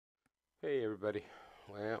Hey everybody,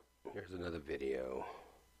 well, here's another video.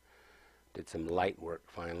 Did some light work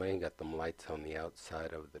finally, got them lights on the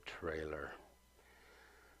outside of the trailer.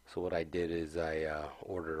 So what I did is I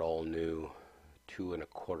ordered all new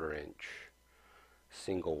 2¼ inch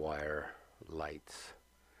single wire lights.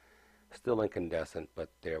 Still incandescent, but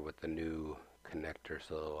they're with the new connector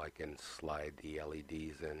so I can slide the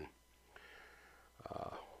LEDs in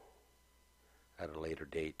at a later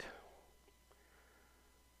date.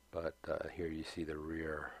 But here you see the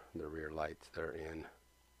rear lights they're in,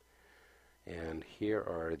 and here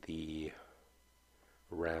are the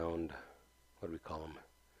round, what do we call them,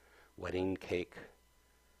 wedding cake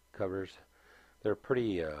covers. They're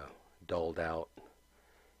pretty dulled out,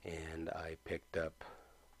 and I picked up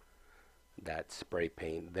that spray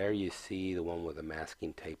paint. There you see the one with the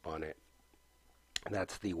masking tape on it.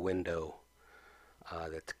 That's the window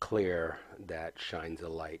that's clear, that shines a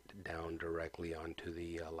light down directly onto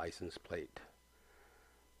the license plate.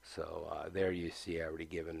 So there you see I already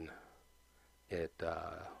given it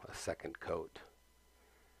a second coat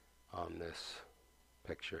on this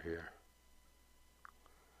picture here.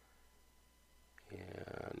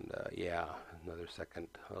 And yeah, another second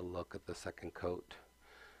look at the second coat.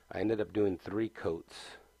 I ended up doing 3 coats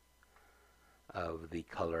of the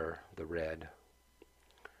color, the red.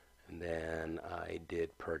 And then I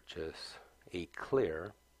did purchase a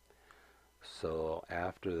clear. So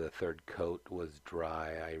after the 3rd coat was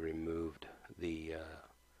dry, I removed the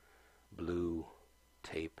blue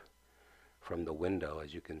tape from the window,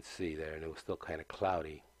 as you can see there, and it was still kind of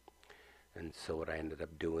cloudy. And so what I ended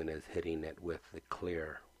up doing is hitting it with the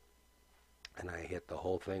clear. And I hit the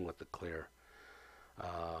whole thing with the clear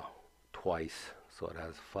twice. So it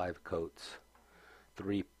has 5 coats,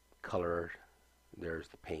 3 colored. There's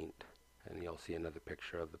the paint, and you'll see another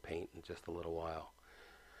picture of the paint in just a little while,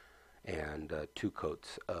 and 2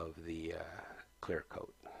 coats of the clear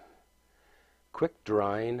coat. Quick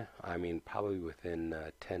drying, I mean probably within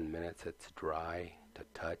 10 minutes it's dry to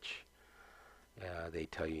touch. They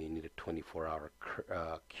tell you need a 24-hour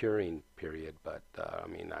curing period, but I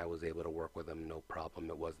mean I was able to work with them no problem.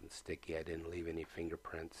 It wasn't sticky, I didn't leave any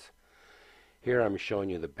fingerprints. Here I'm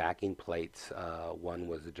showing you the backing plates. One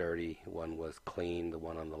was dirty, one was clean. The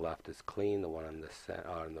one on the left is clean. The one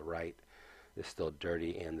on the right is still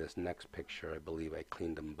dirty. And this next picture, I believe I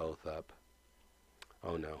cleaned them both up.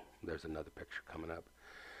 Oh no, there's another picture coming up.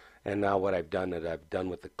 And now what I've done is I've done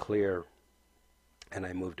with the clear, and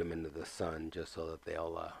I moved them into the sun just so that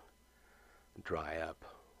they'll dry up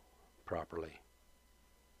properly.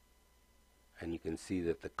 And you can see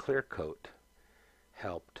that the clear coat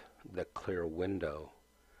helped the clear window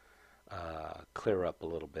clear up a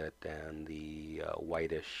little bit, and the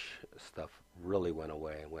whitish stuff really went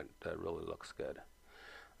away. Really looks good.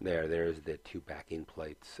 There's the 2 backing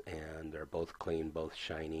plates, and they're both clean, both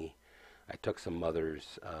shiny. I took some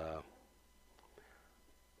Mother's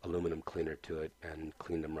aluminum cleaner to it and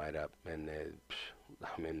cleaned them right up, and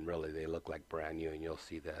I mean really they look like brand new, and you'll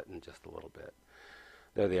see that in just a little bit.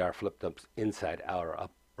 There they are, flipped up inside out or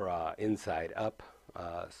up, inside up,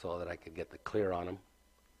 so that I could get the clear on them.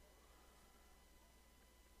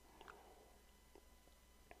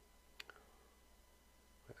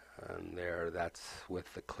 And there, that's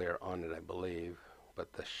with the clear on it, I believe.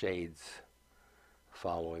 But the shades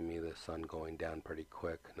following me, the sun going down pretty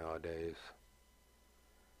quick nowadays.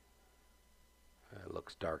 It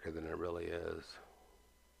looks darker than it really is.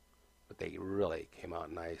 But they really came out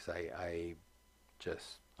nice. I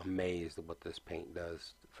just amazed at what this paint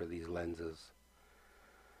does for these lenses.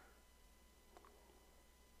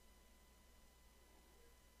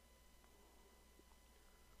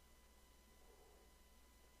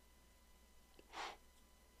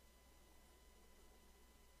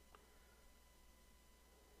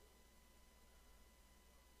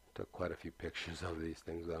 Took quite a few pictures of these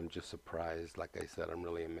things. I'm just surprised. Like I said, I'm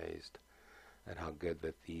really amazed at how good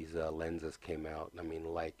that these lenses came out. I mean,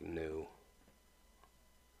 like new.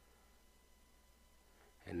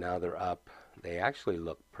 And now they're up. They actually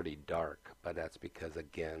look pretty dark, but that's because,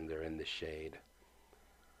 again, they're in the shade.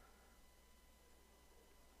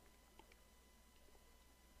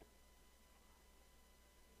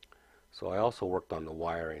 So I also worked on the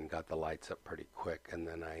wiring, got the lights up pretty quick, and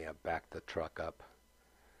then I backed the truck up,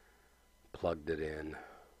 plugged it in,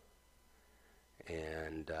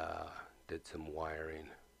 and did some wiring.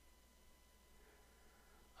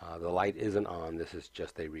 The light isn't on. This is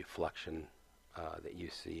just a reflection that you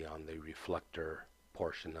see on the reflector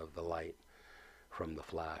portion of the light from the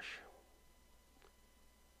flash.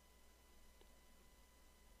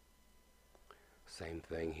 Same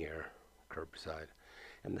thing here, curbside.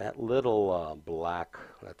 And that little black,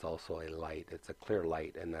 that's also a light. It's a clear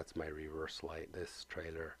light, and that's my reverse light. This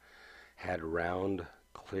trailer had round,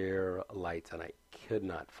 clear lights, and I could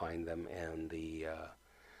not find them. And the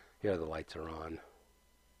here the lights are on,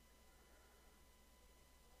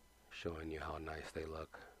 showing you how nice they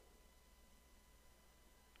look.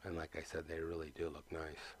 And like I said, they really do look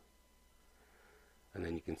nice. And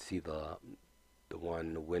then you can see the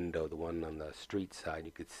one window, the one on the street side.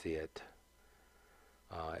 You could see it.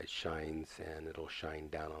 It shines, and it'll shine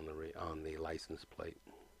down on the license plate.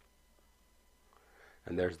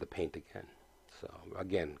 And there's the paint again. So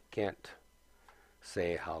again, can't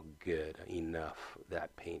say how good enough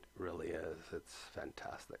that paint really is. It's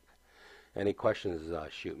fantastic. Any questions?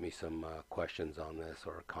 Shoot me some questions on this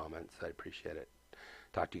or comments. I appreciate it.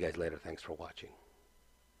 Talk to you guys later. Thanks for watching.